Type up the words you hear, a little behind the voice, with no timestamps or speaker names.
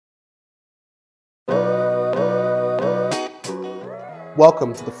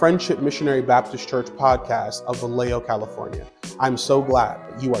Welcome to the Friendship Missionary Baptist Church podcast of Vallejo, California. I'm so glad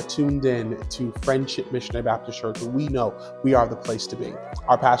that you are tuned in to Friendship Missionary Baptist Church, where we know we are the place to be.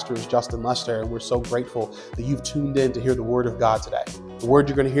 Our pastor is Justin Lester, and we're so grateful that you've tuned in to hear the Word of God today. The Word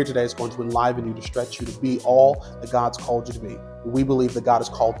you're going to hear today is going to enliven you, to stretch you to be all that God's called you to be. We believe that God has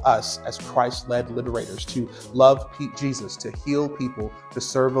called us as Christ-led liberators to love Jesus, to heal people, to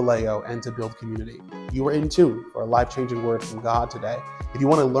serve Vallejo, and to build community. You are in tune for a life-changing word from God today. If you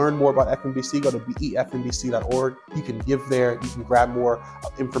want to learn more about FMBC, go to befmbc.org. You can give there. You can grab more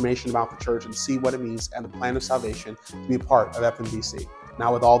information about the church and see what it means and the plan of salvation to be a part of FMBC.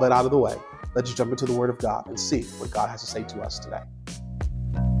 Now, with all that out of the way, let's jump into the Word of God and see what God has to say to us today.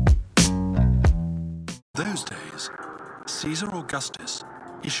 Those days, Caesar Augustus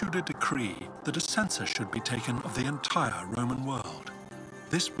issued a decree that a census should be taken of the entire Roman world.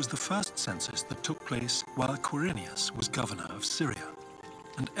 This was the first census that took place while Quirinius was governor of Syria,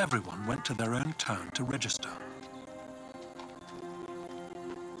 and everyone went to their own town to register.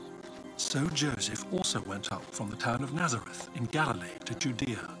 So Joseph also went up from the town of Nazareth in Galilee to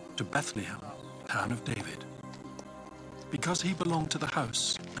Judea, to Bethlehem, town of David, because he belonged to the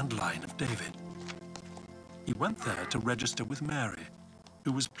house and line of David. He went there to register with Mary,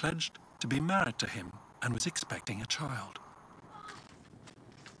 who was pledged to be married to him and was expecting a child.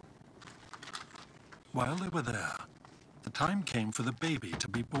 While they were there, the time came for the baby to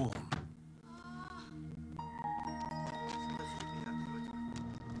be born.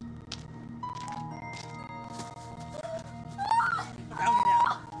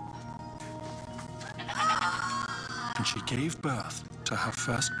 And she gave birth to her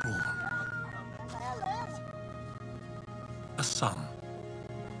firstborn, a son.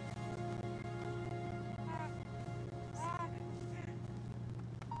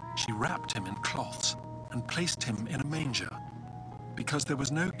 She wrapped him in cloths and placed him in a manger, because there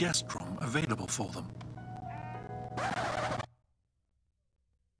was no guest room available for them.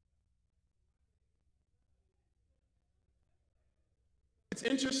 It's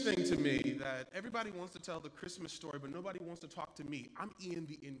interesting to me that everybody wants to tell the Christmas story, but nobody wants to talk to me. I'm Ian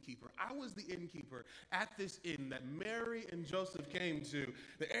the innkeeper. I was the innkeeper at this inn that Mary and Joseph came to,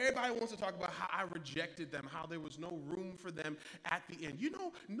 that everybody wants to talk about how I rejected them, how there was no room for them at the inn. You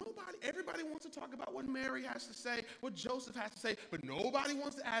know, everybody wants to talk about what Mary has to say, what Joseph has to say, but nobody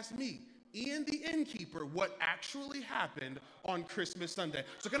wants to ask me, Ian the innkeeper, what actually happened on Christmas Sunday.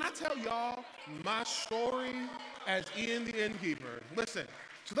 So can I tell y'all my story as Ian the innkeeper? Listen,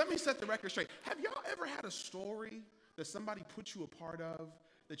 so let me set the record straight. Have y'all ever had a story that somebody put you a part of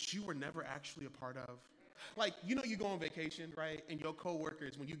that you were never actually a part of? Like, you know, you go on vacation, right? And your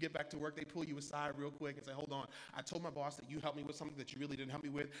coworkers, when you get back to work, they pull you aside real quick and say, hold on, I told my boss that you helped me with something that you really didn't help me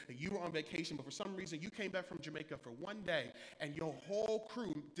with, and you were on vacation, but for some reason you came back from Jamaica for one day and your whole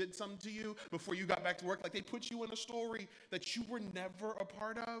crew did something to you before you got back to work. Like, they put you in a story that you were never a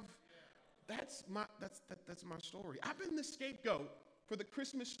part of. That's my story. I've been the scapegoat for the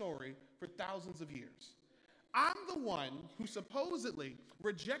Christmas story for thousands of years. I'm the one who supposedly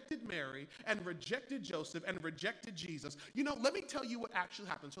rejected Mary and rejected Joseph and rejected Jesus. You know, let me tell you what actually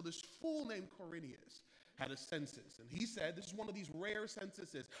happened. So this fool named Quirinius had a census, and he said this is one of these rare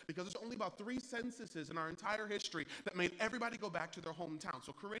censuses because there's only about 3 censuses in our entire history that made everybody go back to their hometown.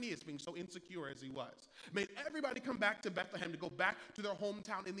 So Quirinius, being so insecure as he was, made everybody come back to Bethlehem to go back to their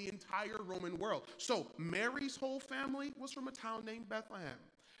hometown in the entire Roman world. So Mary's whole family was from a town named Bethlehem.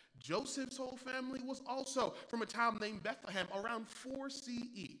 Joseph's whole family was also from a town named Bethlehem around 4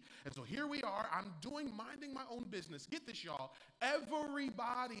 CE. And so here we are, I'm minding my own business. Get this, y'all.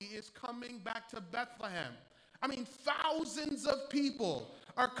 Everybody is coming back to Bethlehem. I mean, thousands of people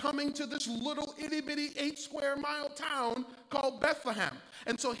are coming to this little itty-bitty 8-square-mile town called Bethlehem.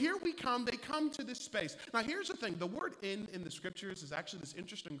 And so here they come to this space. Now, here's the thing. The word in the scriptures is actually this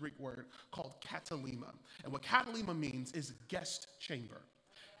interesting Greek word called katalima. And what katalima means is guest chamber.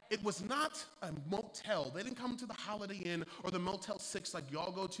 It was not a motel. They didn't come to the Holiday Inn or the Motel 6 like y'all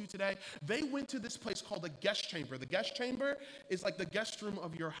go to today. They went to this place called the guest chamber. The guest chamber is like the guest room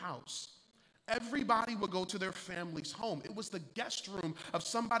of your house. Everybody would go to their family's home. It was the guest room of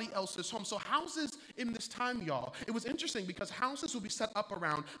somebody else's home. So houses in this time, y'all, it was interesting because houses would be set up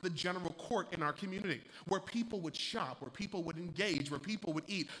around the general court in our community where people would shop, where people would engage, where people would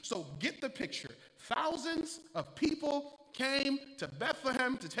eat. So get the picture. Thousands of people came to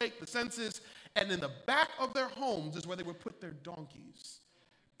Bethlehem to take the census, and in the back of their homes is where they would put their donkeys.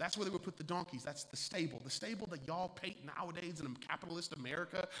 That's where they would put the donkeys. That's the stable that y'all paint nowadays in capitalist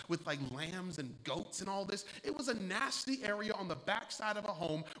America with like lambs and goats and all this. It was a nasty area on the backside of a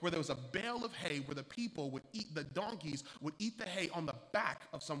home where there was a bale of hay where the donkeys would eat the hay on the back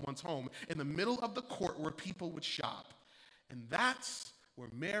of someone's home in the middle of the court where people would shop. And that's where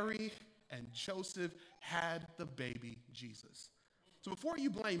Mary and Joseph had the baby Jesus. So before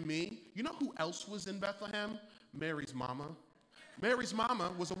you blame me, you know who else was in Bethlehem? Mary's mama. Mary's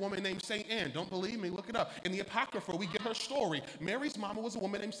mama was a woman named St. Anne. Don't believe me? Look it up. In the Apocrypha, we get her story. Mary's mama was a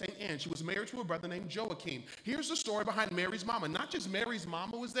woman named St. Anne. She was married to a brother named Joachim. Here's the story behind Mary's mama. Not just Mary's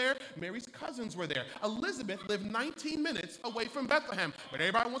mama was there, Mary's cousins were there. Elizabeth lived 19 minutes away from Bethlehem. But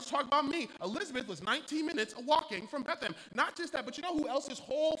everybody wants to talk about me. Elizabeth was 19 minutes walking from Bethlehem. Not just that, but you know who else's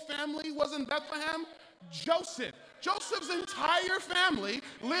whole family was in Bethlehem? Joseph. Joseph's entire family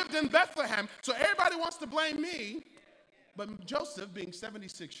lived in Bethlehem. So everybody wants to blame me. But Joseph, being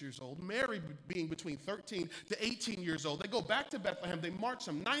 76 years old, Mary being between 13 to 18 years old, they go back to Bethlehem. They march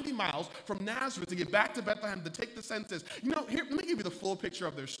some 90 miles from Nazareth to get back to Bethlehem to take the census. You know, here, let me give you the full picture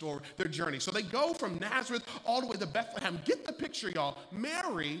of their story, their journey. So they go from Nazareth all the way to Bethlehem. Get the picture, y'all.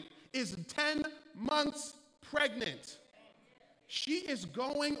 Mary is 10 months pregnant. She is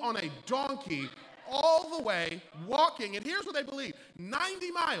going on a donkey all the way, walking, and here's what they believe,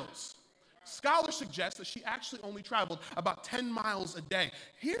 90 miles. Scholars suggest that she actually only traveled about 10 miles a day.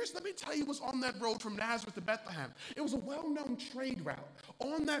 Let me tell you what's on that road from Nazareth to Bethlehem. It was a well-known trade route.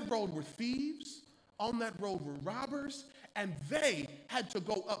 On that road were thieves, on that road were robbers, and they had to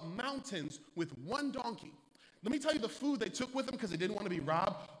go up mountains with one donkey. Let me tell you the food they took with them because they didn't want to be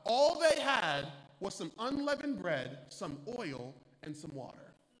robbed. All they had was some unleavened bread, some oil, and some water.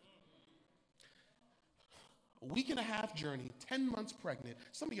 A week and a half journey, 10 months pregnant.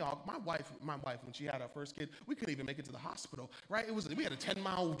 Some of y'all, my wife, when she had our first kid, we couldn't even make it to the hospital, right? We had a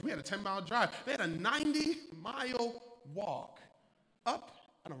 10-mile drive. They had a 90-mile walk up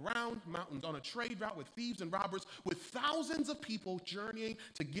and around mountains on a trade route with thieves and robbers, with thousands of people journeying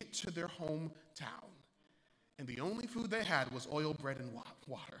to get to their hometown. And the only food they had was oil, bread, and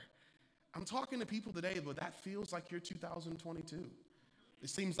water. I'm talking to people today, but that feels like your 2022. It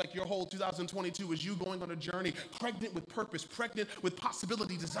seems like your whole 2022 is you going on a journey, pregnant with purpose, pregnant with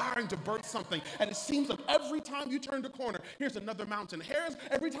possibility, desiring to birth something. And it seems like every time you turn the corner, here's another mountain.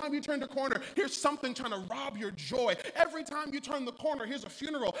 Every time you turn the corner, here's something trying to rob your joy. Every time you turn the corner, here's a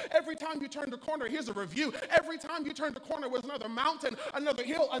funeral. Every time you turn the corner, here's a review. Every time you turn the corner was another mountain, another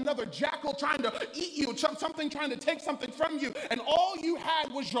hill, another jackal trying to eat you, something trying to take something from you. And all you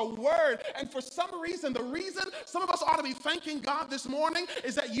had was your word. And for some reason, the reason some of us ought to be thanking God this morning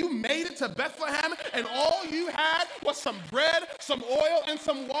is that you made it to Bethlehem and all you had was some bread, some oil, and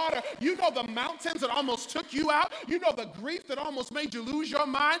some water. You know the mountains that almost took you out. You know the grief that almost made you lose your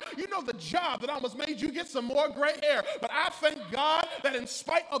mind. You know the job that almost made you get some more gray hair. But I thank God that in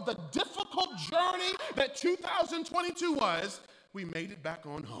spite of the difficult journey that 2022 was, we made it back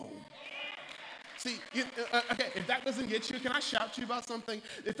on home. See, okay, if that doesn't get you, can I shout to you about something?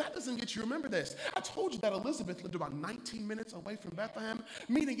 If that doesn't get you, remember this. I told you that Elizabeth lived about 19 minutes away from Bethlehem,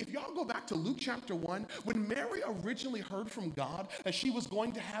 meaning if y'all go back to Luke chapter 1, when Mary originally heard from God that she was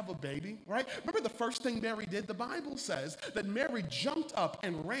going to have a baby, right? Remember the first thing Mary did? The Bible says that Mary jumped up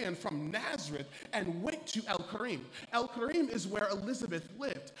and ran from Nazareth and went to El-Karim. El-Karim is where Elizabeth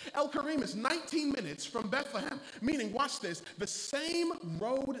lived. El-Karim is 19 minutes from Bethlehem, meaning, watch this, the same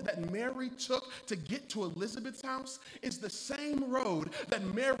road that Mary took to get to Elizabeth's house is the same road that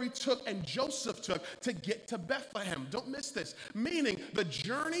Mary took and Joseph took to get to Bethlehem. Don't miss this. Meaning the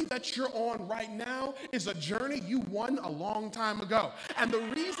journey that you're on right now is a journey you won a long time ago. And the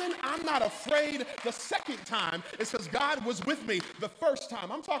reason I'm not afraid the second time is because God was with me the first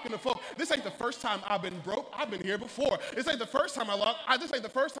time. I'm talking to folks. This ain't the first time I've been broke. I've been here before. This ain't the first time this ain't the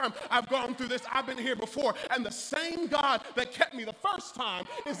first time I've gone through this. I've been here before. And the same God that kept me the first time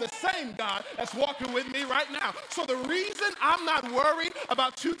is the same God that's walking with me right now. So the reason I'm not worried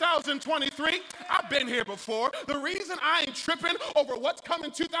about 2023, I've been here before. The reason I ain't tripping over what's coming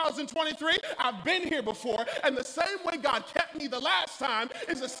 2023, I've been here before. And the same way God kept me the last time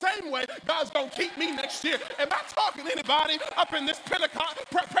is the same way God's going to keep me next year. Am I talking to anybody up in this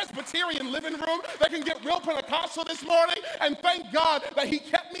Presbyterian living room that can get real Pentecostal this morning? And thank God that he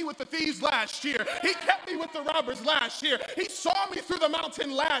kept me with the thieves last year. He kept me with the robbers last year. He saw me through the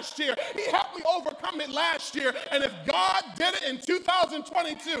mountain last year. He helped me overcome it last year. And if God did it in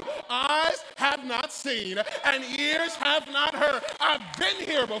 2022, eyes have not seen and ears have not heard. I've been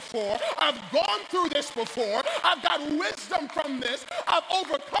here before. I've gone through this before. I've got wisdom from this. I've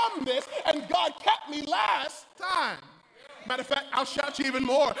overcome this, and God kept me last time. Matter of fact, I'll shout you even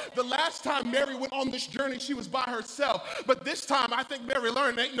more. The last time Mary went on this journey, she was by herself. But this time, I think Mary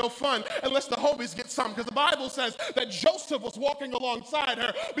learned it ain't no fun unless the homies get some. Because the Bible says that Joseph was walking alongside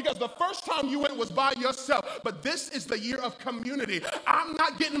her, because the first time you went was by yourself. But this is the year of community. I'm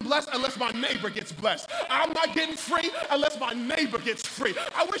not getting blessed unless my neighbor gets blessed. I'm not getting free unless my neighbor gets free.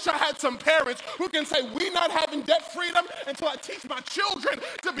 I wish I had some parents who can say, we're not having debt freedom until I teach my children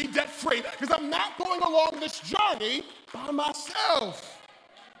to be debt free, because I'm not going along this journey by myself.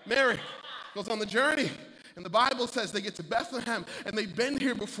 Mary goes on the journey, and the Bible says they get to Bethlehem, and they've been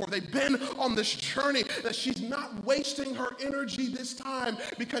here before. They've been on this journey, that she's not wasting her energy this time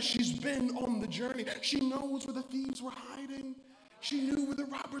because she's been on the journey. She knows where the thieves were hiding. She knew where the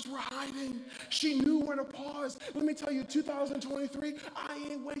robbers were hiding. She knew where to pause. Let me tell you, 2023, I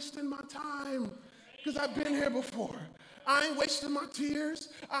ain't wasting my time because I've been here before. I ain't wasting my tears.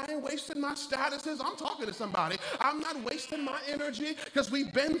 I ain't wasting my statuses. I'm talking to somebody. I'm not wasting my energy because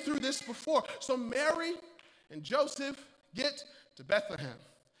we've been through this before. So Mary and Joseph get to Bethlehem,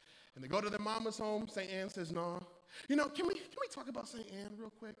 and they go to their mama's home. St. Anne says, no. You know, can we talk about St. Anne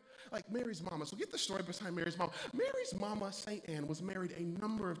real quick? Like Mary's mama. So get the story behind Mary's mama. Mary's mama, St. Anne, was married a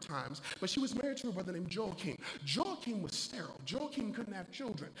number of times, but she was married to a brother named Joachim. Joachim was sterile. Joachim couldn't have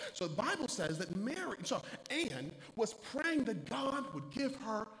children. So the Bible says that Anne was praying that God would give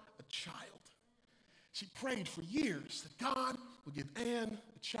her a child. She prayed for years that God would give Anne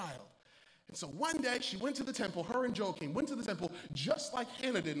a child. And so one day she went to the temple, her and Joachim went to the temple just like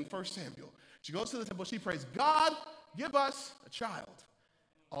Hannah did in 1 Samuel. She goes to the temple, she prays, God, give us a child.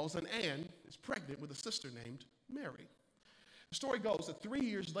 All of a sudden, Anne is pregnant with a sister named Mary. The story goes that 3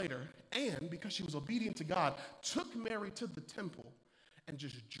 years later, Anne, because she was obedient to God, took Mary to the temple and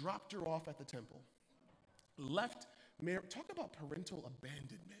just dropped her off at the temple. Left Mary. Talk about parental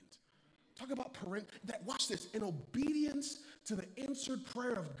abandonment. Talk about watch this. In obedience to the answered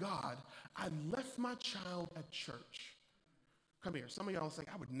prayer of God, I left my child at church. Come here. Some of y'all say,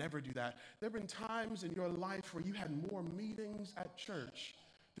 I would never do that. There have been times in your life where you had more meetings at church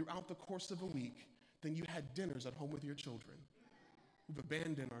throughout the course of a week than you had dinners at home with your children. We've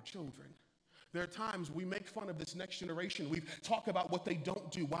abandoned our children. There are times we make fun of this next generation. We talk about what they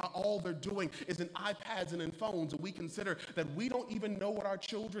don't do while all they're doing is in iPads and in phones, and we consider that we don't even know what our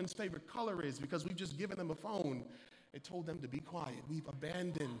children's favorite color is because we've just given them a phone and told them to be quiet. We've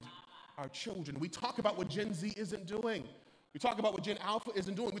abandoned our children. We talk about what Gen Z isn't doing. We talk about what Gen Alpha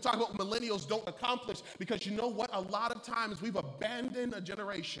isn't doing. We talk about what millennials don't accomplish, because you know what? A lot of times we've abandoned a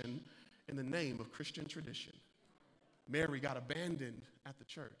generation in the name of Christian tradition. Mary got abandoned at the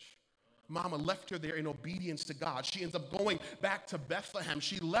church. Mama left her there in obedience to God. She ends up going back to Bethlehem.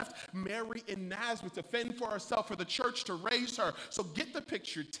 She left Mary in Nazareth to fend for herself, for the church to raise her. So get the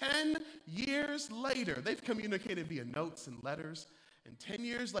picture. 10 years later, they've communicated via notes and letters. And 10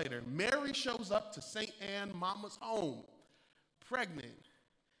 years later, Mary shows up to St. Anne, Mama's home, pregnant,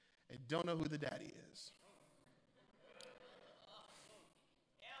 and don't know who the daddy is.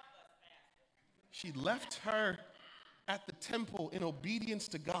 She left her at the temple in obedience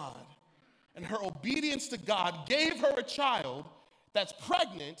to God. And her obedience to God gave her a child that's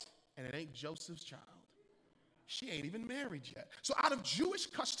pregnant, and it ain't Joseph's child. She ain't even married yet. So out of Jewish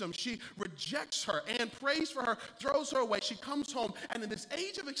custom, she rejects her and prays for her, throws her away. She comes home, and in this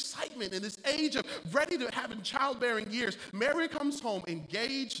age of excitement, in this age of ready to having childbearing years, Mary comes home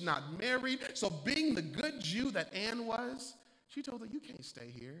engaged, not married. So being the good Jew that Anne was, she told her, you can't stay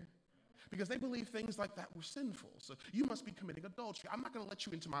here, because they believe things like that were sinful. So you must be committing adultery. I'm not going to let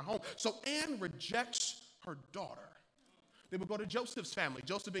you into my home. So Anne rejects her daughter. They would go to Joseph's family.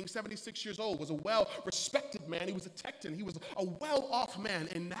 Joseph, being 76 years old, was a well-respected man. He was a Tecton. He was a well-off man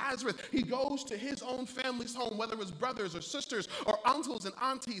in Nazareth. He goes to his own family's home, whether it was brothers or sisters or uncles and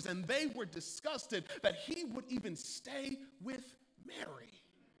aunties, and they were disgusted that he would even stay with Mary.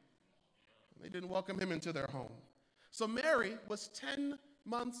 They didn't welcome him into their home. So Mary was 10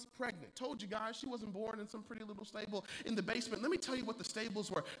 months pregnant. Told you guys, she wasn't born in some pretty little stable in the basement. Let me tell you what the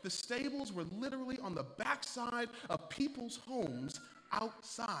stables were. The stables were literally on the backside of people's homes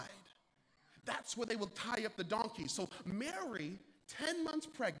outside. That's where they would tie up the donkeys. So Mary, 10 months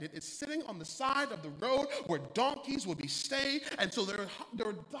pregnant, is sitting on the side of the road where donkeys would be stayed. And so there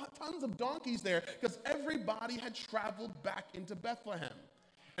were tons of donkeys there because everybody had traveled back into Bethlehem.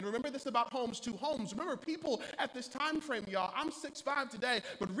 And remember this about homes too. Homes, remember people at this time frame, y'all, I'm 6'5" today,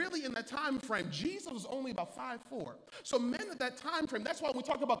 but really in that time frame, Jesus was only about 5'4". So men at that time frame, that's why when we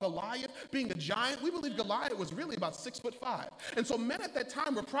talk about Goliath being a giant, we believe Goliath was really about 6'5". And so men at that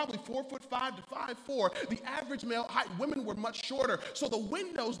time were probably 4'5" to 5'4". The average male height, women were much shorter. So the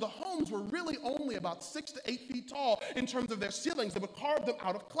windows, the homes were really only about 6 to 8 feet tall in terms of their ceilings. They would carve them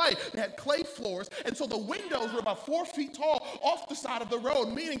out of clay. They had clay floors. And so the windows were about 4 feet tall off the side of the road,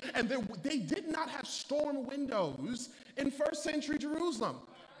 meaning, and they did not have storm windows in first century Jerusalem.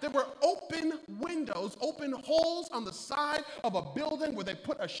 There were open windows, open holes on the side of a building where they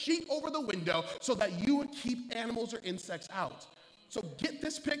put a sheet over the window so that you would keep animals or insects out. So get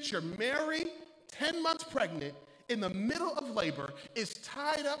this picture. Mary, 10 months pregnant, in the middle of labor, is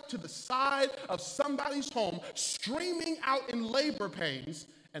tied up to the side of somebody's home, screaming out in labor pains,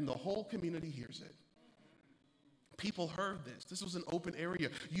 and the whole community hears it. People heard this. This was an open area.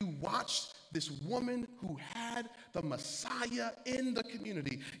 You watched this woman who had the Messiah in the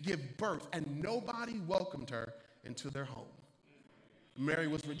community give birth, and nobody welcomed her into their home. Mary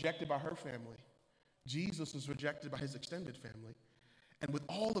was rejected by her family. Jesus was rejected by his extended family. And with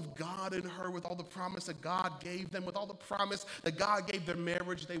all of God in her, with all the promise that God gave them, with all the promise that God gave their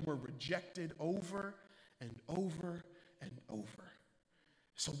marriage, they were rejected over and over and over.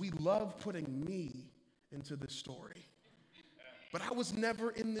 So we love putting me into this story. But I was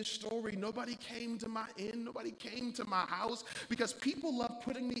never in this story. Nobody came to my inn. Nobody came to my house, because people love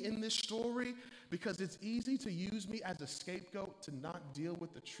putting me in this story because it's easy to use me as a scapegoat to not deal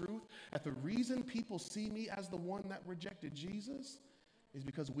with the truth. And the reason people see me as the one that rejected Jesus is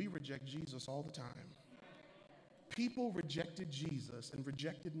because we reject Jesus all the time. People rejected Jesus and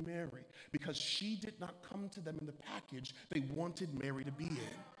rejected Mary because she did not come to them in the package they wanted Mary to be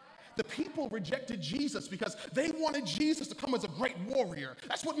in. The people rejected Jesus because they wanted Jesus to come as a great warrior.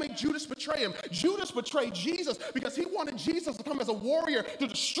 That's what made Judas betray him. Judas betrayed Jesus because he wanted Jesus to come as a warrior to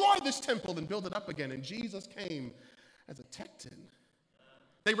destroy this temple and build it up again. And Jesus came as a Tecton.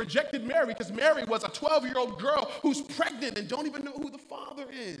 They rejected Mary because Mary was a 12-year-old girl who's pregnant and don't even know who the father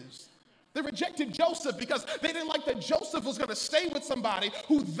is. They rejected Joseph because they didn't like that Joseph was going to stay with somebody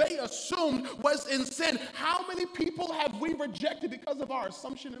who they assumed was in sin. How many people have we rejected because of our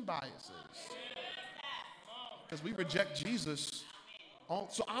assumption and biases? Because we reject Jesus.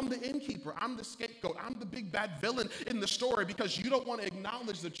 So I'm the innkeeper. I'm the scapegoat. I'm the big bad villain in the story because you don't want to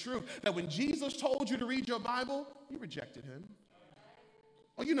acknowledge the truth that when Jesus told you to read your Bible, you rejected him.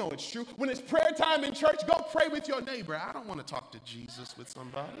 Oh, you know it's true. When it's prayer time in church, go pray with your neighbor. I don't want to talk to Jesus with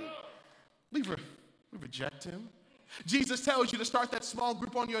somebody. We reject him. Jesus tells you to start that small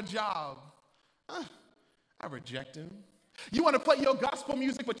group on your job. I reject him. You want to play your gospel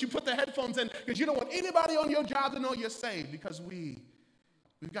music, but you put the headphones in because you don't want anybody on your job to know you're saved, because we've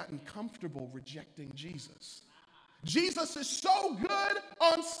gotten comfortable rejecting Jesus. Jesus is so good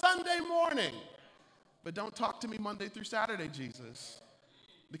on Sunday morning, but don't talk to me Monday through Saturday, Jesus.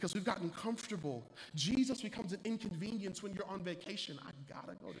 Because we've gotten comfortable. Jesus becomes an inconvenience when you're on vacation. I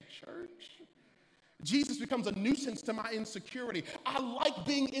gotta go to church. Jesus becomes a nuisance to my insecurity. I like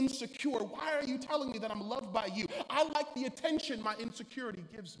being insecure. Why are you telling me that I'm loved by you? I like the attention my insecurity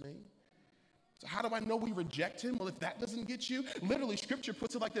gives me. So how do I know we reject him? Well, if that doesn't get you, literally scripture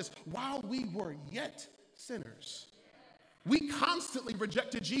puts it like this: while we were yet sinners. We constantly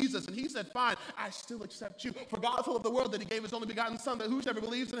rejected Jesus, and he said, fine, I still accept you. For God so loved the world that he gave his only begotten son, that whosoever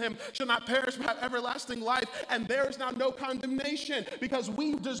believes in him shall not perish but have everlasting life. And there is now no condemnation, because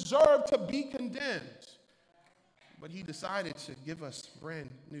we deserve to be condemned. But he decided to give us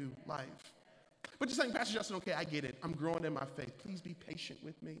brand new life. But you're saying, Pastor Justin, okay, I get it. I'm growing in my faith. Please be patient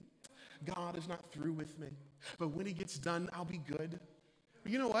with me. God is not through with me. But when he gets done, I'll be good.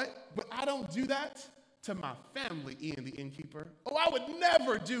 But you know what? But I don't do that to my family, Ian the innkeeper. Oh, I would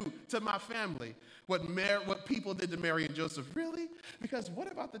never do to my family what people did to Mary and Joseph. Really? Because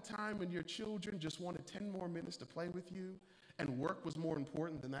what about the time when your children just wanted 10 more minutes to play with you and work was more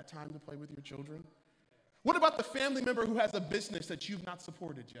important than that time to play with your children? What about the family member who has a business that you've not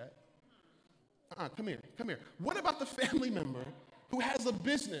supported yet? Come here. What about the family member who has a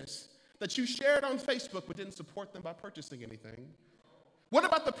business that you shared on Facebook but didn't support them by purchasing anything? What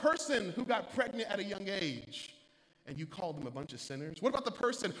about the person who got pregnant at a young age and you called them a bunch of sinners? What about the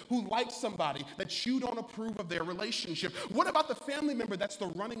person who likes somebody that you don't approve of their relationship? What about the family member that's the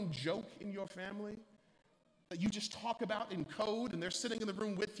running joke in your family that you just talk about in code and they're sitting in the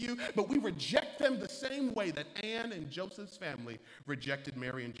room with you, but we reject them the same way that Anne and Joseph's family rejected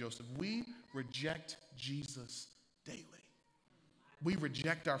Mary and Joseph? We reject Jesus daily. We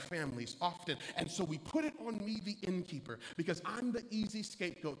reject our families often, and so we put it on me, the innkeeper, because I'm the easy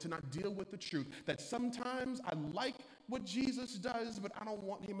scapegoat to not deal with the truth that sometimes I like what Jesus does, but I don't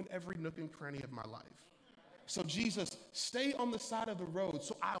want him in every nook and cranny of my life. So Jesus, stay on the side of the road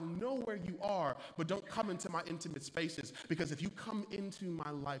so I'll know where you are, but don't come into my intimate spaces, because if you come into my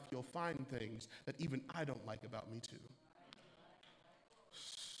life, you'll find things that even I don't like about me too.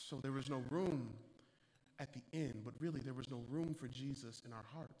 So there was no room at the inn, but really there was no room for Jesus in our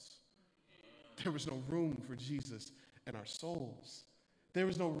hearts. There was no room for Jesus in our souls. There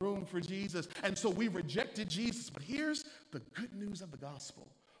was no room for Jesus, and so we rejected Jesus. But here's the good news of the gospel.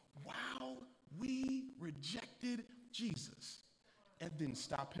 While we rejected Jesus, it didn't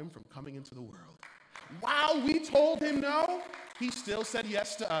stop him from coming into the world. While we told him no, he still said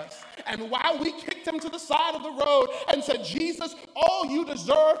yes to us. And while we kicked him to the side of the road and said, Jesus, all you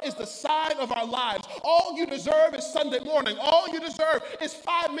deserve is the side of our lives. All you deserve is Sunday morning. All you deserve is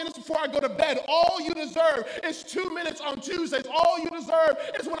 5 minutes before I go to bed. All you deserve is 2 minutes on Tuesdays. All you deserve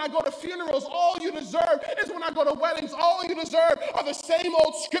is when I go to funerals. All you deserve is when I go to weddings. All you deserve are the same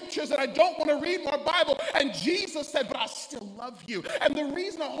old scriptures that I don't want to read more Bible. And Jesus said, but I still love you. And the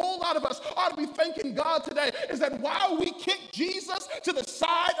reason a whole lot of us ought to be thanking God today is that while we kicked Jesus to the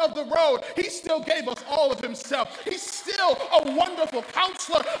side of the road, he still gave us all of himself. He's still a wonderful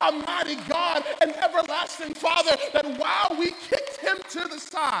counselor, a mighty God, an everlasting Father, that while we kicked him to the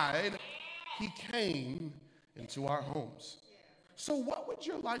side, he came into our homes. So what would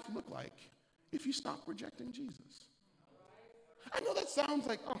your life look like if you stopped rejecting Jesus? I know that sounds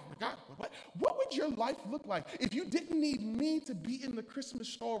like, oh my God, what would your life look like if you didn't need me to be in the Christmas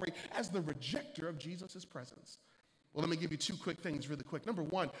story as the rejecter of Jesus' presence? Well, let me give you 2 quick things really quick. Number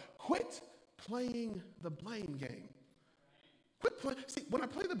 1, quit playing the blame game. See, when I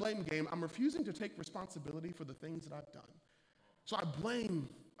play the blame game, I'm refusing to take responsibility for the things that I've done. So I blame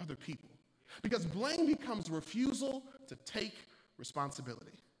other people, because blame becomes refusal to take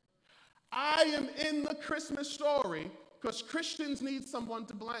responsibility. I am in the Christmas story because Christians need someone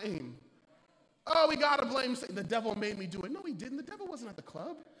to blame. Oh, we gotta blame Satan. The devil made me do it. No, he didn't. The devil wasn't at the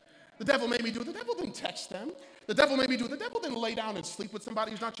club. The devil made me do it. The devil didn't text them. The devil made me do it. The devil didn't lay down and sleep with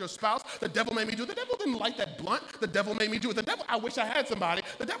somebody who's not your spouse. The devil made me do it. The devil didn't light that blunt. The devil made me do it. The devil, I wish I had somebody.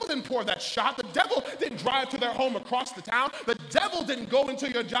 The devil didn't pour that shot. The devil didn't drive to their home across the town. The devil didn't go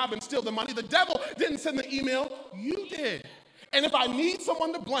into your job and steal the money. The devil didn't send the email. You did. And if I need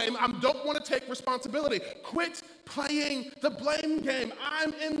someone to blame, I don't want to take responsibility. Quit playing the blame game.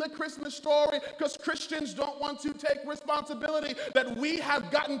 I'm in the Christmas story because Christians don't want to take responsibility, that we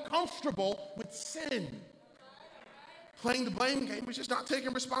have gotten comfortable with sin. Playing the blame game is just not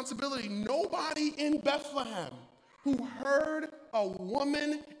taking responsibility. Nobody in Bethlehem who heard a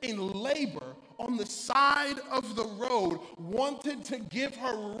woman in labor on the side of the road wanted to give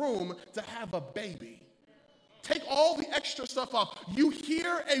her room to have a baby. Take all the extra stuff off. You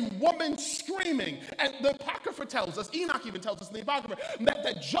hear a woman screaming, and the Apocrypha tells us, Enoch even tells us in the Apocrypha,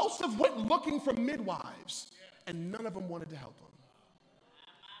 that Joseph went looking for midwives, and none of them wanted to help him.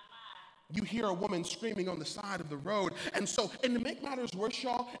 You hear a woman screaming on the side of the road. And to make matters worse,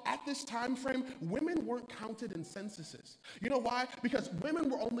 y'all, at this time frame, women weren't counted in censuses. You know why? Because women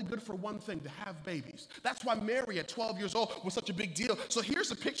were only good for one thing, to have babies. That's why Mary at 12 years old was such a big deal. So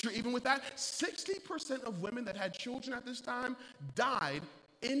here's a picture, even with that, 60% of women that had children at this time died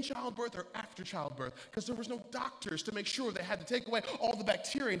in childbirth or after childbirth, because there was no doctors to make sure they had to take away all the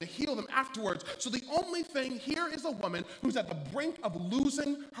bacteria and to heal them afterwards. So the only thing here is a woman who's at the brink of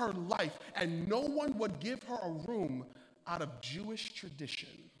losing her life, and no one would give her a room out of Jewish tradition.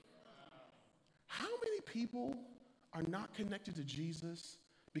 How many people are not connected to Jesus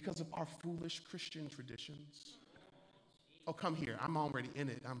because of our foolish Christian traditions? Oh, come here. I'm already in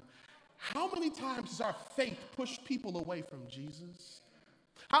it. How many times has our faith pushed people away from Jesus?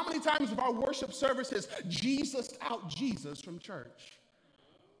 How many times have our worship services Jesus out Jesus from church?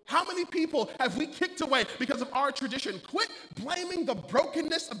 How many people have we kicked away because of our tradition? Quit blaming the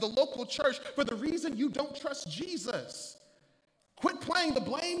brokenness of the local church for the reason you don't trust Jesus. Quit playing the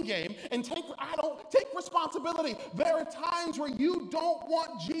blame game and take responsibility. There are times where you don't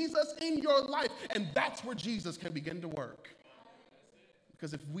want Jesus in your life, and that's where Jesus can begin to work.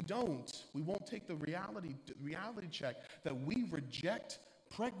 Because if we don't, we won't take the reality check that we reject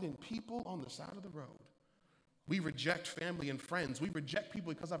pregnant people on the side of the road. We reject family and friends. We reject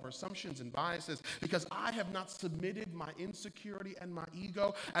people because of our assumptions and biases, because I have not submitted my insecurity and my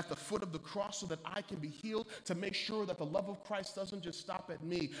ego at the foot of the cross so that I can be healed, to make sure that the love of Christ doesn't just stop at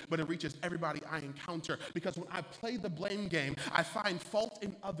me, but it reaches everybody I encounter. Because when I play the blame game, I find fault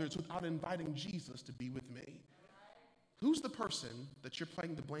in others without inviting Jesus to be with me. Who's the person that you're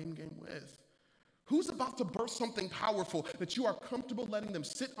playing the blame game with? Who's about to burst something powerful that you are comfortable letting them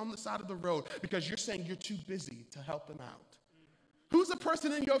sit on the side of the road because you're saying you're too busy to help them out? Who's the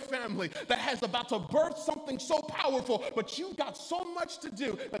person in your family that has about to birth something so powerful, but you've got so much to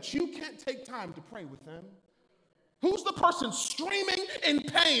do that you can't take time to pray with them? Who's the person screaming in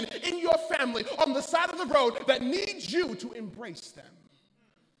pain in your family on the side of the road that needs you to embrace them?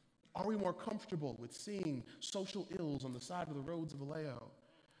 Are we more comfortable with seeing social ills on the side of the roads of Vallejo?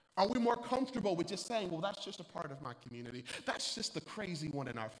 Are we more comfortable with just saying, well, that's just a part of my community. That's just the crazy one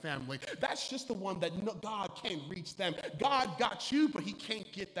in our family. That's just the one that God can't reach them. God got you, but he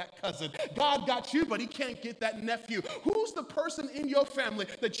can't get that cousin. God got you, but he can't get that nephew. Who's the person in your family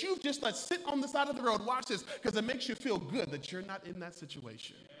that you've just let sit on the side of the road? Watch this, because it makes you feel good that you're not in that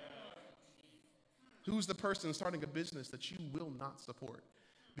situation. Who's the person starting a business that you will not support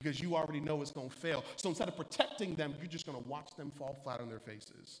because you already know it's going to fail? So instead of protecting them, you're just going to watch them fall flat on their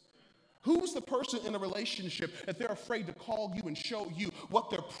faces. Who's the person in a relationship that they're afraid to call you and show you what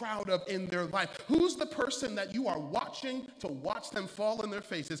they're proud of in their life? Who's the person that you are watching to watch them fall on their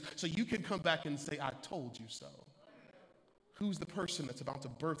faces so you can come back and say, I told you so? Who's the person that's about to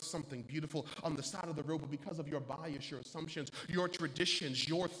birth something beautiful on the side of the road, but because of your bias, your assumptions, your traditions,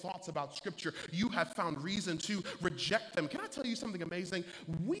 your thoughts about Scripture, you have found reason to reject them? Can I tell you something amazing?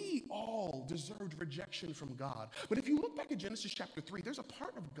 We all deserved rejection from God. But if you look back at Genesis chapter 3, there's a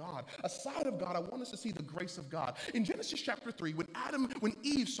part of God, a side of God. I want us to see the grace of God. In Genesis chapter 3, when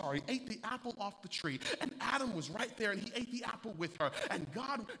Eve ate the apple off the tree, and Adam was right there, and he ate the apple with her, and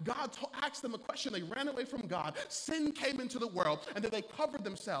God asked them a question. They ran away from God. Sin came into the world, and then they covered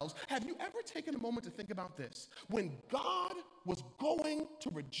themselves. Have you ever taken a moment to think about this? When God was going to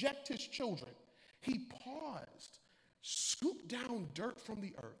reject his children, he paused, scooped down dirt from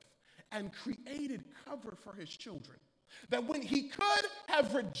the earth, and created cover for his children. That when he could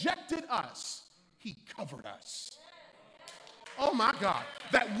have rejected us, he covered us. Oh my God,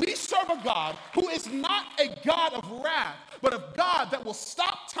 that we serve a God who is not a God of wrath, but a God that will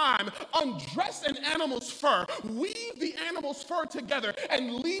stop time, undress an animal's fur, weave the animal's fur together,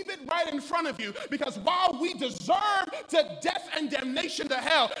 and leave it right in front of you, because while we deserve to death and damnation to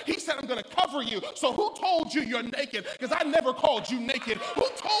hell, he said, I'm going to cover you. So who told you you're naked? Because I never called you naked. Who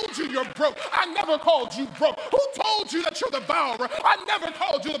told you you're broke? I never called you broke. Who told you that you're the borrower? I never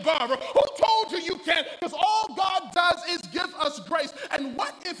called you the borrower. Who told you you can't? Because all God does is give us grace. And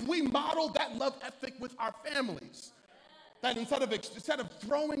what if we model that love ethic with our families? That instead of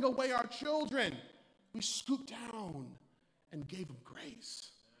throwing away our children, we scooped down and gave them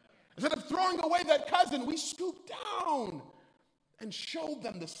grace. Instead of throwing away that cousin, we scooped down and showed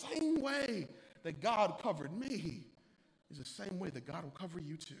them the same way that God covered me is the same way that God will cover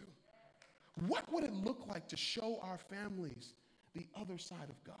you too. What would it look like to show our families the other side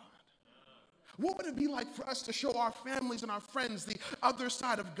of God? What would it be like for us to show our families and our friends the other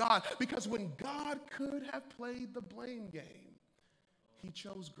side of God? Because when God could have played the blame game, he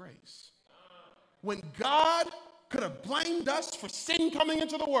chose grace. When God could have blamed us for sin coming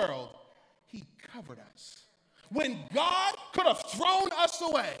into the world, he covered us. When God could have thrown us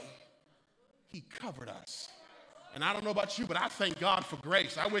away, he covered us. And I don't know about you, but I thank God for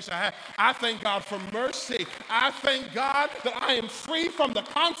grace. I thank God for mercy. I thank God that I am free from the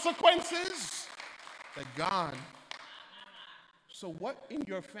consequences that God. So what in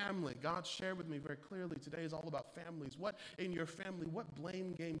your family, God shared with me very clearly today is all about families. What in your family, what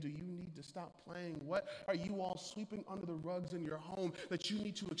blame game do you need to stop playing? What are you all sweeping under the rugs in your home that you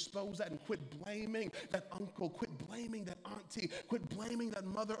need to expose that and quit blaming that uncle, quit blaming that auntie, quit blaming that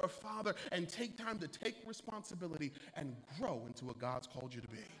mother or father, and take time to take responsibility and grow into what God's called you to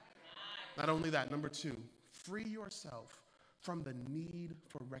be. Not only that, number 2, free yourself from the need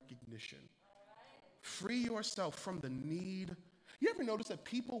for recognition. Free yourself from the need. You ever notice that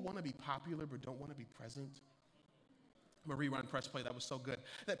people want to be popular but don't want to be present? Marie Ryan press play, that was so good.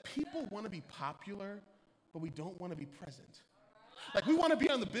 That people want to be popular, but we don't want to be present. Like we want to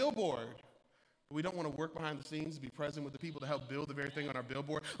be on the billboard, but we don't want to work behind the scenes to be present with the people to help build the very thing on our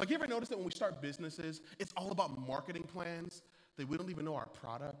billboard. Like you ever notice that when we start businesses, it's all about marketing plans that we don't even know our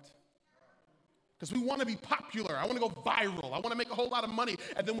product? Because we want to be popular. I want to go viral. I want to make a whole lot of money.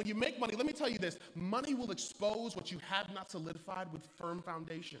 And then when you make money, let me tell you this, money will expose what you have not solidified with firm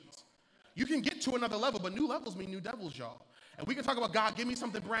foundations. You can get to another level, but new levels mean new devils, y'all. And we can talk about, God, give me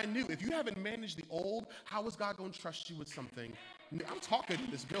something brand new. If you haven't managed the old, how is God going to trust you with something new? I'm talking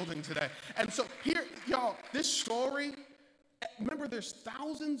in this building today. And so here, y'all, this story, remember there's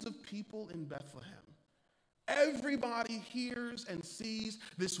thousands of people in Bethlehem. Everybody hears and sees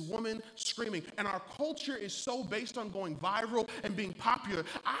this woman screaming. And our culture is so based on going viral and being popular.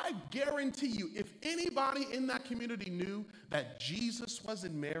 I guarantee you, if anybody in that community knew that Jesus was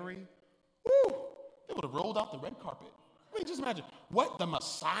in Mary, woo, they would have rolled out the red carpet. I mean, just imagine, what, the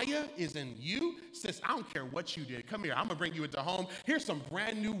Messiah is in you? Sis, I don't care what you did. Come here, I'm going to bring you into home. Here's some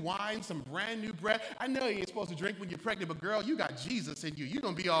brand new wine, some brand new bread. I know you ain't supposed to drink when you're pregnant, but girl, you got Jesus in you. You're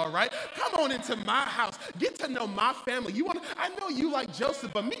going to be all right. Come on into my house. Get to know my family. I know you like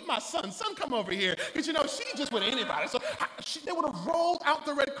Joseph, but meet my son. Son, come over here. Because, she's just with anybody. So they would have rolled out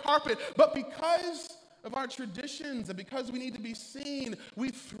the red carpet. But because of our traditions and because we need to be seen, we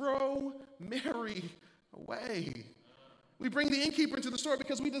throw Mary away. We bring the innkeeper into the story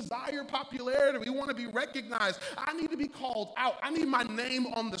because we desire popularity. We want to be recognized. I need to be called out. I need my name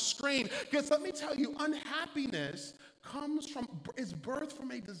on the screen. Because let me tell you, unhappiness is birthed from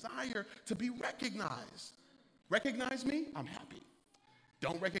a desire to be recognized. Recognize me, I'm happy.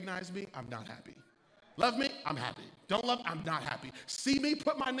 Don't recognize me, I'm not happy. Love me, I'm happy. Don't love me, I'm not happy. See me,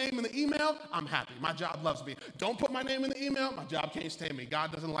 put my name in the email, I'm happy. My job loves me. Don't put my name in the email, my job can't stand me.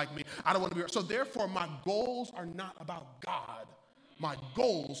 God doesn't like me. I don't want to be. So therefore, my goals are not about God. My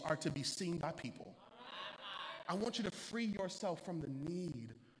goals are to be seen by people. I want you to free yourself from the need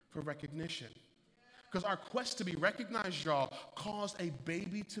for recognition. Because our quest to be recognized, y'all, caused a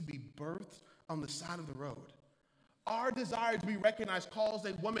baby to be birthed on the side of the road. Our desire to be recognized caused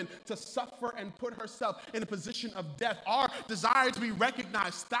a woman to suffer and put herself in a position of death. Our desire to be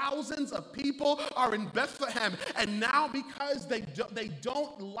recognized, thousands of people are in Bethlehem, and now because they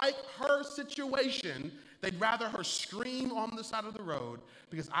don't like her situation, they'd rather her scream on the side of the road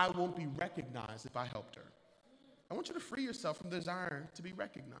because I won't be recognized if I helped her. I want you to free yourself from the desire to be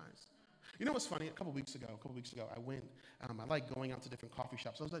recognized. You know what's funny? A couple weeks ago, I went, I like going out to different coffee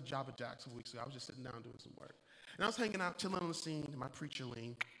shops. I was at Java Jack's a couple weeks ago. I was just sitting down doing some work. And I was hanging out, chilling on the scene, in my preacher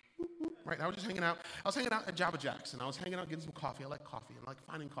lean. Right, I was just hanging out. I was hanging out at Java Jack's, and I was hanging out getting some coffee. I like coffee, and I like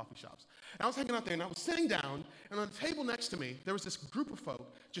finding coffee shops. And I was hanging out there, and I was sitting down, and on the table next to me, there was this group of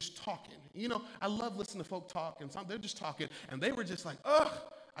folk just talking. I love listening to folk talk, and they're just talking, and they were just like, ugh,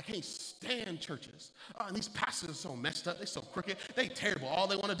 I can't stand churches. And these pastors are so messed up. They're so crooked. They terrible. All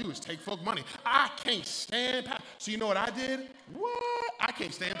they want to do is take folk money. I can't stand pastors. So you know what I did? What? I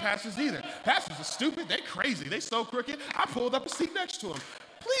can't stand pastors either. Pastors are stupid. They crazy. They so crooked. I pulled up a seat next to them.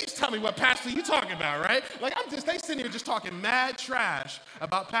 Please tell me what pastor you talking about, right? Like they sitting here just talking mad trash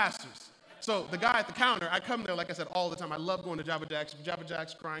about pastors. So the guy at the counter, I come there, like I said, all the time. I love going to Java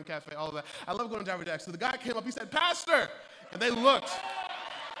Jack's, Crying Cafe, all of that. I love going to Java Jack's. So the guy came up, he said, "Pastor," and they looked.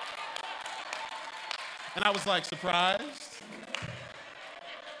 And I was like, surprised.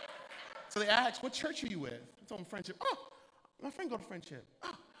 So they asked, "What church are you with?" I told them Friendship. "Oh, my friend go to Friendship."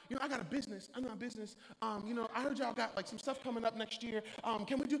 "Oh, I got a business. I know a business. I heard y'all got like some stuff coming up next year.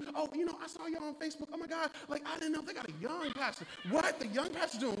 Can we do, I saw y'all on Facebook. Oh my God, like I didn't know they got a young pastor." "What? The young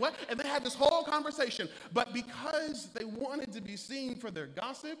pastor doing what?" And they had this whole conversation. But because they wanted to be seen for their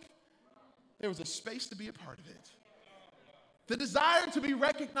gossip, there was a space to be a part of it. The desire to be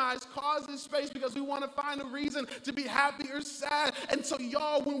recognized causes space because we want to find a reason to be happy or sad. And so,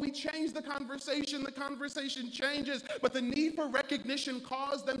 y'all, when we change the conversation changes. But the need for recognition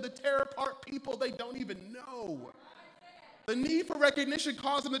caused them to tear apart people they don't even know. The need for recognition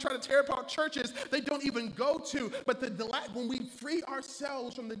caused them to try to tear apart churches they don't even go to. But when we free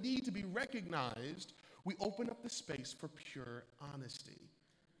ourselves from the need to be recognized, we open up the space for pure honesty.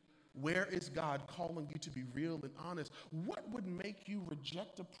 Where is God calling you to be real and honest? What would make you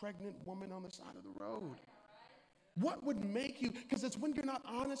reject a pregnant woman on the side of the road? What would make you, because it's when you're not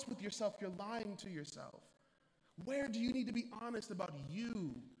honest with yourself, you're lying to yourself. Where do you need to be honest about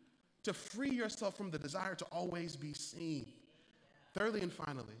you to free yourself from the desire to always be seen? Thirdly and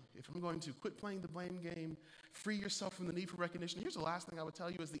finally, if I'm going to quit playing the blame game, free yourself from the need for recognition, here's the last thing I would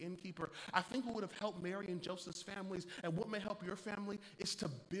tell you as the innkeeper. I think what would have helped Mary and Joseph's families and what may help your family is to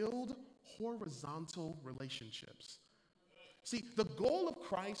build horizontal relationships. See, the goal of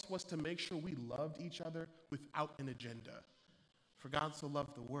Christ was to make sure we loved each other without an agenda. For God so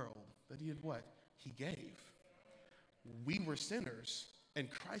loved the world that he did what? He gave. We were sinners,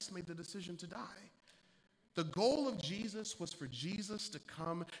 and Christ made the decision to die. The goal of Jesus was for Jesus to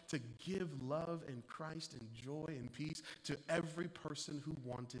come to give love and Christ and joy and peace to every person who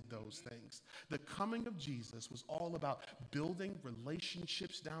wanted those things. The coming of Jesus was all about building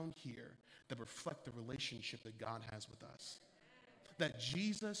relationships down here that reflect the relationship that God has with us. That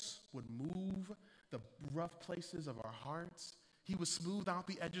Jesus would move the rough places of our hearts He would smooth out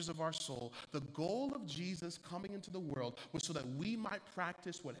the edges of our soul. The goal of Jesus coming into the world was so that we might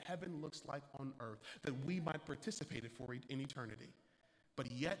practice what heaven looks like on earth, that we might participate it for in eternity.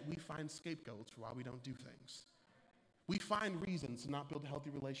 But yet we find scapegoats for why we don't do things. We find reasons to not build healthy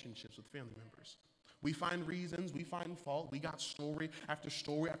relationships with family members. We find reasons, we find fault. We got story after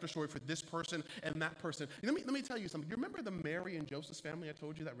story after story for this person and that person. Let me tell you something. You remember the Mary and Joseph's family I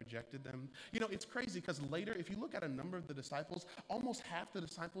told you that rejected them? You know, it's crazy because later, if you look at a number of the disciples, almost half the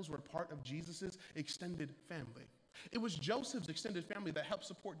disciples were part of Jesus' extended family. It was Joseph's extended family that helped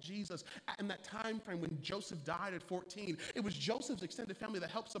support Jesus in that time frame when Joseph died at 14. It was Joseph's extended family that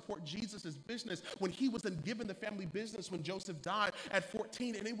helped support Jesus' business when he was then given the family business when Joseph died at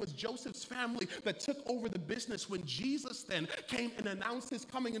 14. And it was Joseph's family that took over the business when Jesus then came and announced his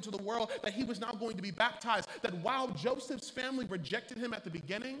coming into the world, that he was now going to be baptized. That while Joseph's family rejected him at the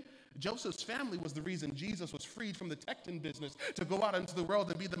beginning, Joseph's family was the reason Jesus was freed from the Techton business to go out into the world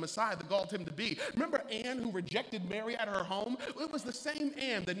and be the Messiah that called him to be. Remember Anne, who rejected Mary at her home? It was the same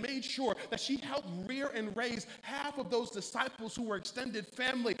Anne that made sure that she helped rear and raise half of those disciples who were extended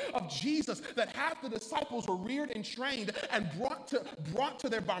family of Jesus, that half the disciples were reared and trained and brought to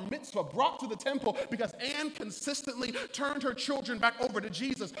their bar mitzvah, brought to the temple, because Anne consistently turned her children back over to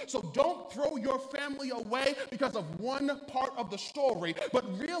Jesus. So don't throw your family away because of one part of the story,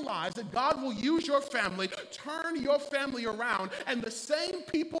 but realize that God will use your family, turn your family around, and the same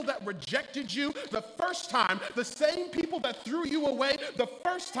people that rejected you the first time, the same people that threw you away the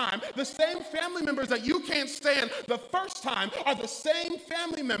first time, the same family members that you can't stand the first time are the same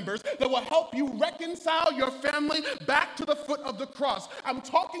family members that will help you reconcile your family back to the foot of the cross. I'm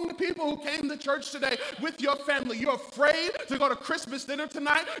talking to people who came to church today with your family. You're afraid to go to Christmas dinner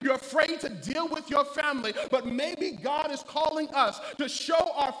tonight. You're afraid to deal with your family, but maybe God is calling us to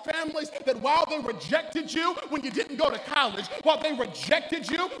show our families that while they rejected you when you didn't go to college, while they rejected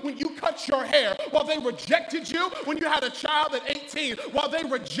you when you cut your hair, while they rejected you when you had a child at 18, while they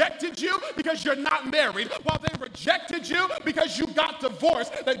rejected you because you're not married, while they rejected you because you got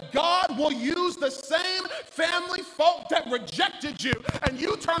divorced, that God will use the same family folk that rejected you, and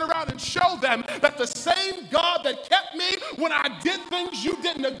you turn around and show them that the same God that kept me when I did things you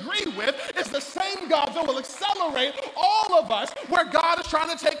didn't agree with is the same God that will accelerate all of us where God is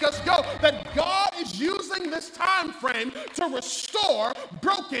trying to take us go. That God is using this time frame to restore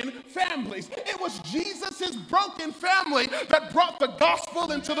broken families. It was Jesus's broken family that brought the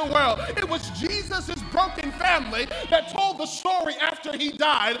gospel into the world. It was Jesus's broken family that told the story after he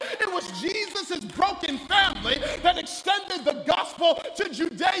died. It was Jesus's broken family that extended the gospel to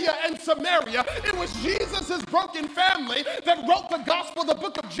Judea and Samaria. It was Jesus's broken family that wrote the gospel, the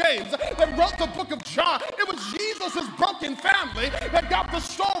book of James, that wrote the book of John. It was Jesus's broken family that got the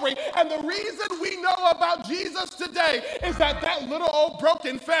story. And the reason we know about Jesus today is that that little old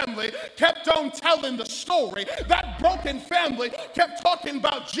broken family kept on telling the story. That broken family kept talking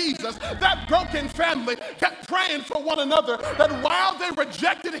about Jesus. That broken family kept praying for one another. That while they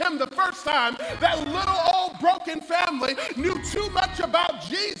rejected him the first time, that little old broken family knew too much about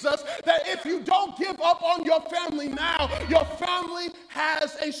Jesus that if you don't give up on your family now, your family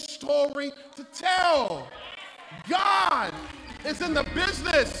has a story to tell. God is in the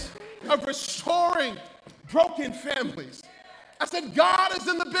business of restoring broken families. I said, God is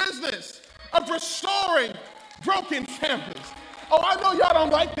in the business of restoring broken families. Oh, I know y'all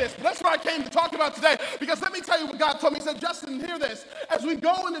don't like this, but that's what I came to talk about today, because let me tell you what God told me. He said, Justin, hear this. As we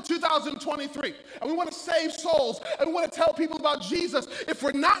go into 2023, and we want to save souls, and we want to tell people about Jesus, if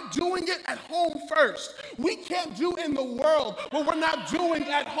we're not doing it at home first, we can't do in the world what we're not doing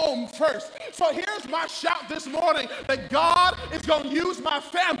at home first. So here's my shout this morning, that God is going to use my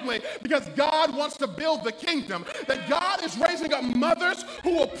family because God wants to build the kingdom, that God is raising up mothers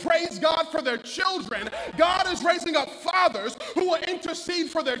who will praise God for their children. God is raising up fathers who will intercede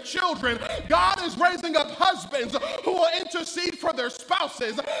for their children. God is raising up husbands who will intercede for their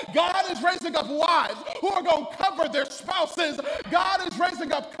spouses. God is raising up wives who are going to cover their spouses. God is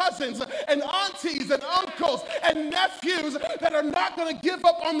raising up cousins and aunties and uncles and nephews that are not going to give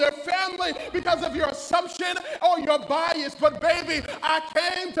up on their family because of your assumption or your bias. But baby, I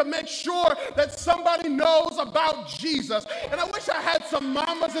came to make sure that somebody knows about Jesus. And I wish I had some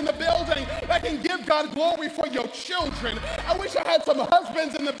mamas in the building that can give God glory for your children. I wish I had some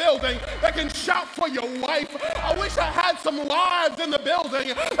husbands in the building that can shout for your wife. I wish I had some wives in the building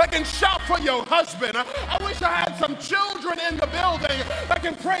that can shout for your husband. I wish I had some children in the building that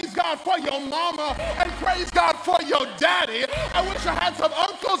can praise God for your mama and praise God for your daddy. I wish I had some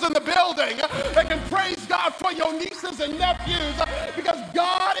uncles in the building that can praise God for your nieces and nephews, because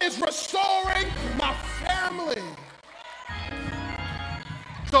God is restoring my family.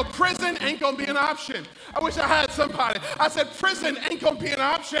 go, prison ain't gonna be an option. I wish I had somebody. I said, prison ain't gonna be an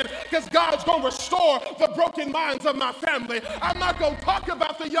option because God's gonna restore the broken minds of my family. I'm not gonna talk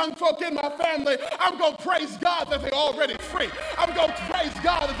about the young folk in my family. I'm gonna praise God that they're already free. I'm gonna praise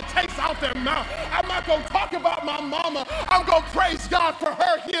God that the taste's out their mouth. I'm not gonna talk about my mama. I'm gonna praise God for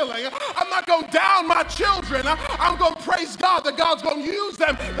her healing. I'm not gonna down my children. I'm gonna praise God that God's gonna use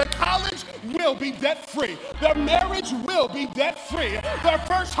them. The college will be debt-free. Their marriage will be debt-free. Their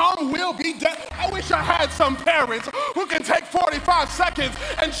first home will be debt. I wish I had some parents who can take 45 seconds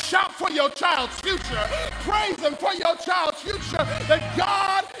and shout for your child's future. Praise Him for your child's future, that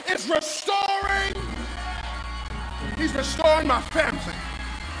God is restoring. He's restoring my family.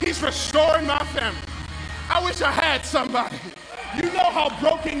 He's restoring my family. I wish I had somebody. You know how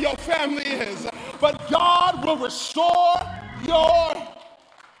broken your family is, but God will restore your.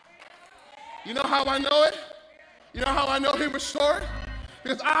 You know how I know it? You know how I know He restored?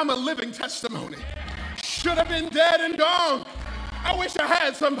 Because I'm a living testimony. Should have been dead and gone. I wish I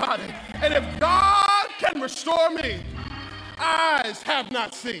had somebody. And if God can restore me, eyes have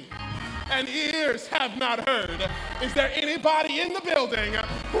not seen and ears have not heard. Is there anybody in the building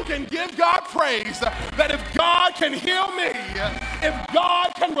who can give God praise that if God can heal me, if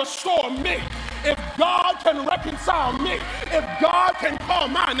God can restore me, if God can reconcile me, if God can call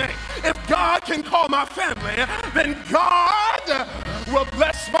my name, if God can call my family, then God will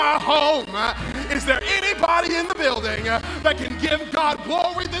bless my home. Is there anybody in the building that can give God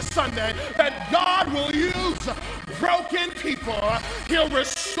glory this Sunday, that God will use broken people? He'll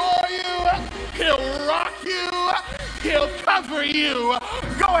restore you. He'll rock you. He'll cover you.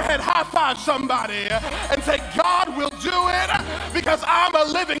 Go ahead, high five somebody and say, God will do it because I'm a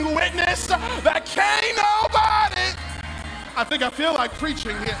living witness that can't nobody. I think I feel like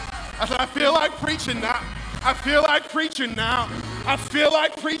preaching here. I said, I feel like preaching now. I feel like preaching now. I feel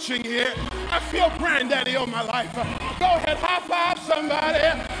like preaching here. I feel granddaddy on my life. Go ahead, high five somebody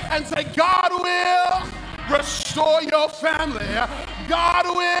and say, God will restore your family. God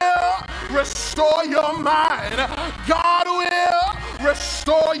will restore your mind. God will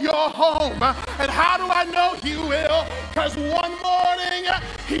restore your home. And how do I know He will? Because one morning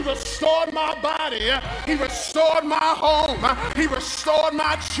He restored my body. He restored my home. He restored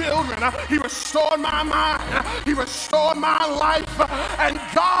my children. He restored my mind. He restored my life. And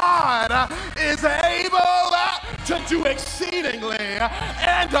God is able to do exceedingly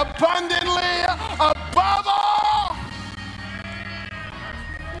and abundantly above all.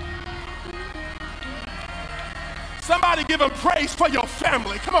 Somebody give Him praise for your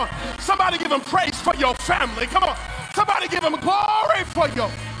family. Come on. Somebody give Him praise for your family. Come on. Somebody give Him glory for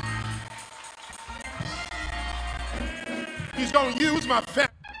your. He's going to use my family.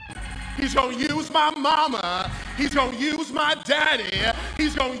 He's going to use my mama. He's going to use my daddy.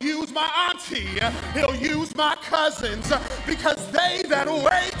 He's going to use my auntie. He'll use my cousins because they that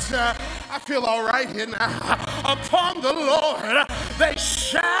wait, I feel all right here now, upon the Lord, they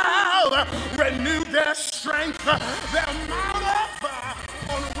shall renew their strength. They'll mount up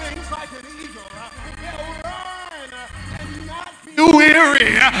on wings like an eagle. They'll run and not be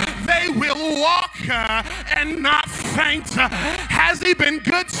weary. They will walk and not faint. Has He been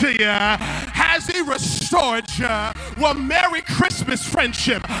good to you? Has He restored you? Well, Merry Christmas,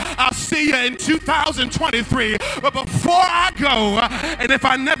 friendship. I'll see you in 2023. But before I go, and if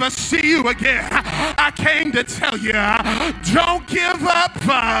I never see you again, I came to tell you, don't give up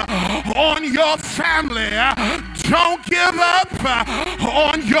on your family. Don't give up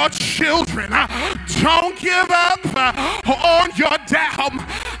on your children. Don't give up on your dad.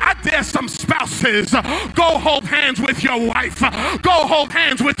 I dare some spouses, go hold hands with your wife. Go hold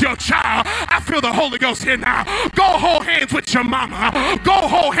hands with your child. I feel the Holy Ghost here now. Go hold hands with your mama. Go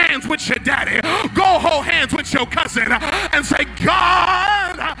hold hands with your daddy. Go hold hands with your cousin and say,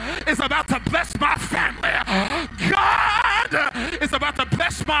 God is about to bless my family. God is about to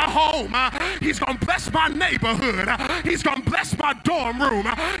bless my home. He's going to bless my neighborhood. He's going to bless my dorm room.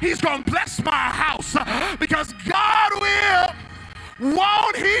 He's going to bless my house because God will.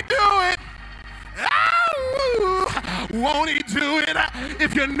 Won't He do it? Oh, won't He do it?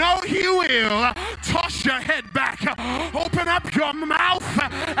 If you know He will, toss your head back, open up your mouth,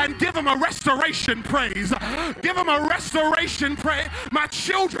 and give Him a restoration praise. Give Him a restoration praise. My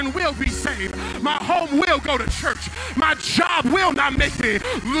children will be saved. My home will go to church. My job will not make me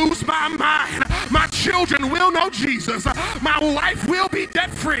lose my mind. My children will know Jesus. My life will be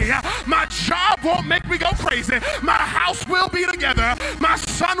debt-free. My job won't make me go crazy. My house will be together. My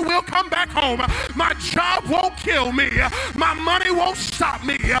son will come back home. My job won't kill me. My money won't stop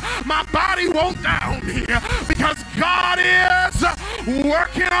me. My body won't down me. Because God is God's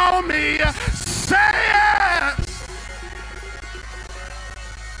working on me. Say it.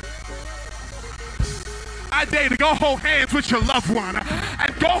 I dare you to go hold hands with your loved one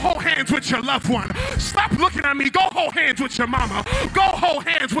and go hold hands with your loved one. Stop looking at me. Go hold hands with your mama. Go hold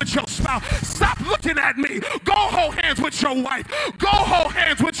hands with your spouse. Stop looking at me. Go hold hands with your wife. Go hold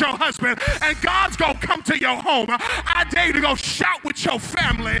hands with your husband. And God's going to come to your home. I dare you to go shout with your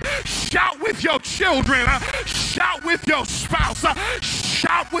family. Shout with your children. Shout with your spouse.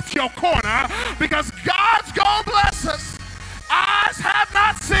 Shout with your corner. Because God's going to bless us. Eyes have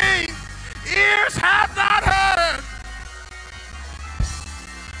not seen. Ears have not heard.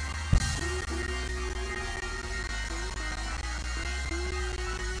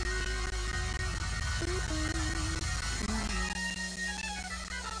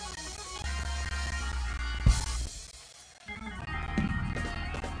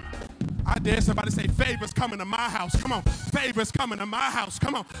 I dare somebody say, favor's coming to my house. Come on. Favor's coming to my house.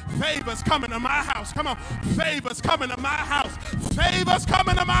 Come on. Favor's coming to my house. Come on. Favor's coming to my house. Favor's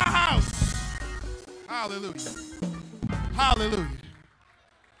coming to my house. Hallelujah. Hallelujah.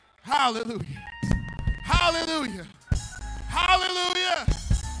 Hallelujah. Hallelujah. Hallelujah.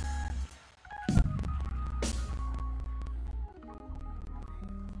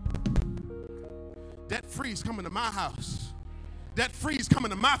 Debt free's coming to my house. Debt free's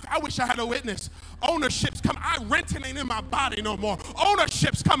coming to my. I wish I had a witness. Ownership's coming. Renting ain't in my body no more.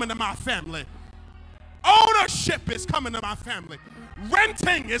 Ownership's coming to my family. Ownership is coming to my family.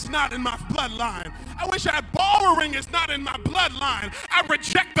 Renting is not in my bloodline. I wish I had borrowing is not in my bloodline. I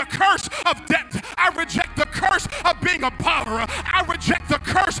reject the curse of debt. I reject the curse of being a borrower. I reject the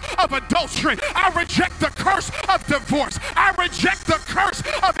curse of adultery. I reject the curse of divorce. I reject the curse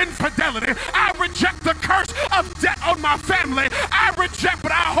of infidelity. I reject the curse of debt on my family. I reject,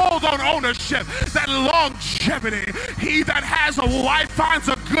 but I hold on ownership, that longevity. He that has a wife finds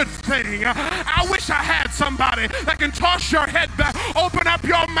a good thing. I wish I had somebody that can toss your head back, open up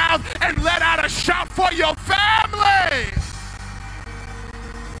your mouth, and let out a shout for your family.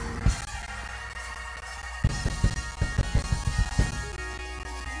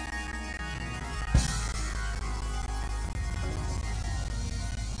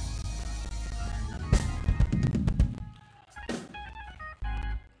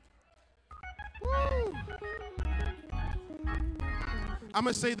 I'm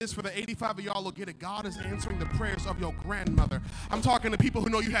going to say this for the 85 of y'all who get it. God is answering the prayers of your grandmother. I'm talking to people who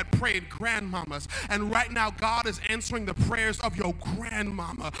know you had prayed grandmamas. And right now, God is answering the prayers of your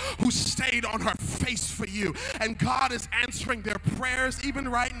grandmama who stayed on her face for you. And God is answering their prayers even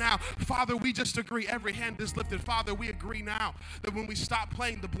right now. Father, we just agree. Every hand is lifted. Father, we agree now that when we stop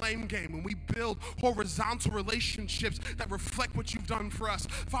playing the blame game, when we build horizontal relationships that reflect what you've done for us,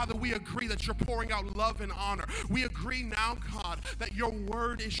 Father, we agree that you're pouring out love and honor. We agree now, God, that your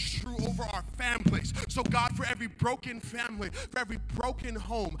word is true over our families. So God, for every broken family, for every broken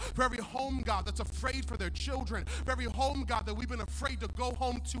home, for every home, God, that's afraid for their children, for every home, God, that we've been afraid to go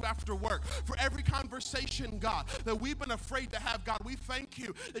home to after work, for every conversation, God, that we've been afraid to have, God, we thank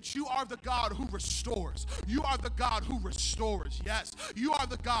you that you are the God who restores. You are the God who restores. Yes, you are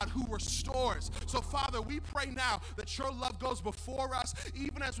the God who restores. So Father, we pray now that your love goes before us,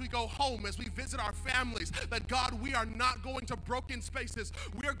 even as we go home, as we visit our families, that God, we are not going to broken spaces.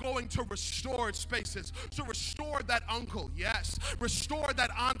 We're going to restored spaces. So restore that uncle, yes. Restore that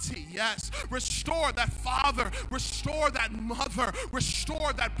auntie, yes. Restore that father. Restore that mother.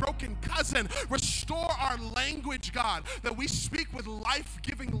 Restore that broken cousin. Restore our language, God, that we speak with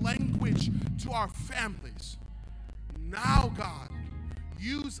life-giving language to our families. Now, God,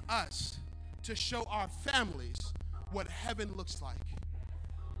 use us to show our families what heaven looks like.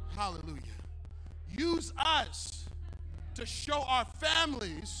 Hallelujah. Use us to show our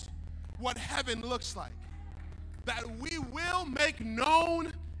families what heaven looks like. That we will make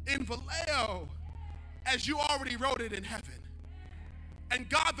known in Vallejo as you already wrote it in heaven. And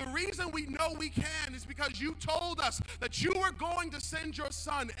God, the reason we know we can is because you told us that you were going to send your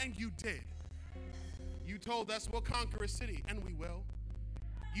son, and you did. You told us we'll conquer a city, and we will.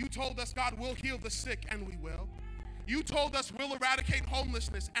 You told us, God, we'll heal the sick, and we will. You told us we'll eradicate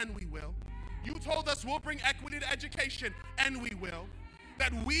homelessness, and we will. You told us we'll bring equity to education, and we will.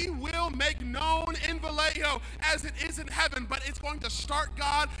 That we will make known in Vallejo as it is in heaven, but it's going to start,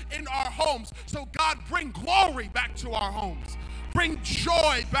 God, in our homes. So God, bring glory back to our homes. Bring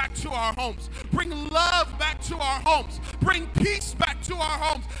joy back to our homes. Bring love back to our homes. Bring peace back to our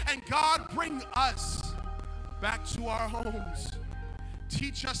homes. And God, bring us back to our homes.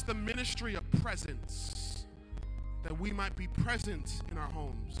 Teach us the ministry of presence, that we might be present in our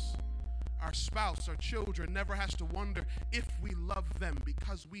homes. our spouse, our children never has to wonder if we love them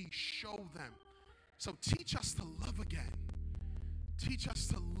because we show them. So teach us to love again. Teach us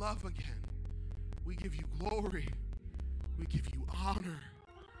to love again. We give you glory. We give you honor.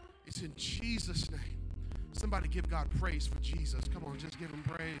 It's in Jesus' name. Somebody give God praise for Jesus. Come on, just give him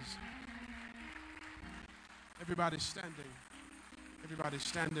praise. Everybody's standing. Everybody's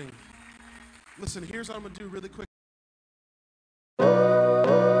standing. Listen, here's what I'm going to do really quick.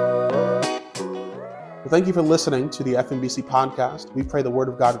 Well, thank you for listening to the FNBC podcast. We pray the word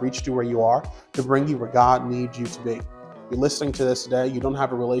of God reached you where you are to bring you where God needs you to be. If you're listening to this today, you don't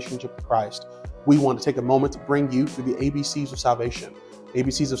have a relationship with Christ. We want to take a moment to bring you through the ABCs of salvation.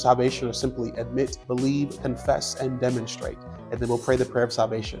 ABCs of salvation are simply admit, believe, confess, and demonstrate. And then we'll pray the prayer of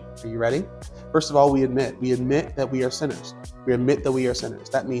salvation. Are you ready? First of all, we admit that we are sinners. We admit that we are sinners.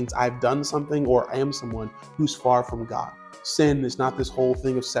 That means I've done something or I am someone who's far from God. Sin is not this whole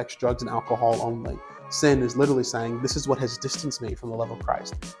thing of sex, drugs, and alcohol only. Sin is literally saying, this is what has distanced me from the love of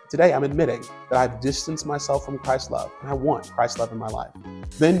Christ. Today, I'm admitting that I've distanced myself from Christ's love, and I want Christ's love in my life.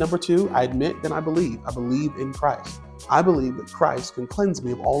 Then, number two, I admit, then I believe. I believe in Christ. I believe that Christ can cleanse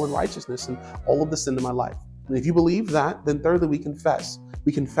me of all unrighteousness and all of the sin in my life. And if you believe that, then thirdly, we confess.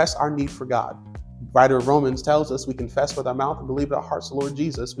 We confess our need for God. The writer of Romans tells us we confess with our mouth and believe in our hearts the Lord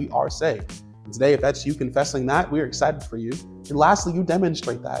Jesus, we are saved. And today, if that's you confessing that, we are excited for you. And lastly, you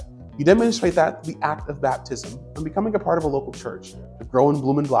demonstrate that. You demonstrate that through the act of baptism and becoming a part of a local church to grow and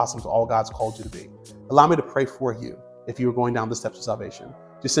bloom and blossom to all God's called you to be. Allow me to pray for you if you are going down the steps of salvation.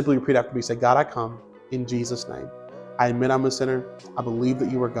 Just simply repeat after me. Say, God, I come in Jesus' name. I admit I'm a sinner. I believe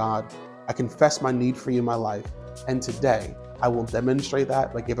that you are God. I confess my need for you in my life. And today, I will demonstrate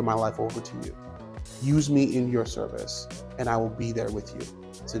that by giving my life over to you. Use me in your service, and I will be there with you.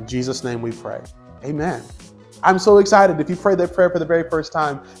 It's in Jesus' name we pray. Amen. I'm so excited. If you prayed that prayer for the very first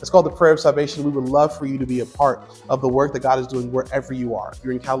time, it's called the prayer of salvation. We would love for you to be a part of the work that God is doing wherever you are. If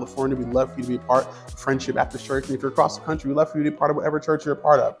you're in California, we'd love for you to be a part of Friendship Baptist Church. And if you're across the country, we'd love for you to be a part of whatever church you're a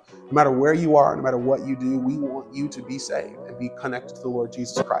part of. No matter where you are, no matter what you do, we want you to be saved and be connected to the Lord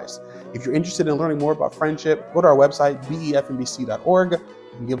Jesus Christ. If you're interested in learning more about friendship, go to our website, befnbc.org.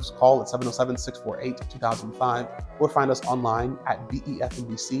 You can give us a call at 707-648-2005 or find us online at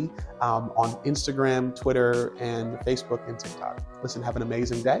BEFNBC on Instagram, Twitter, and Facebook and TikTok. Listen, have an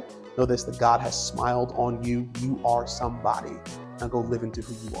amazing day. Know this, that God has smiled on you. You are somebody. Now go live into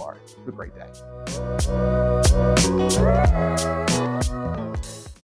who you are. Have a great day.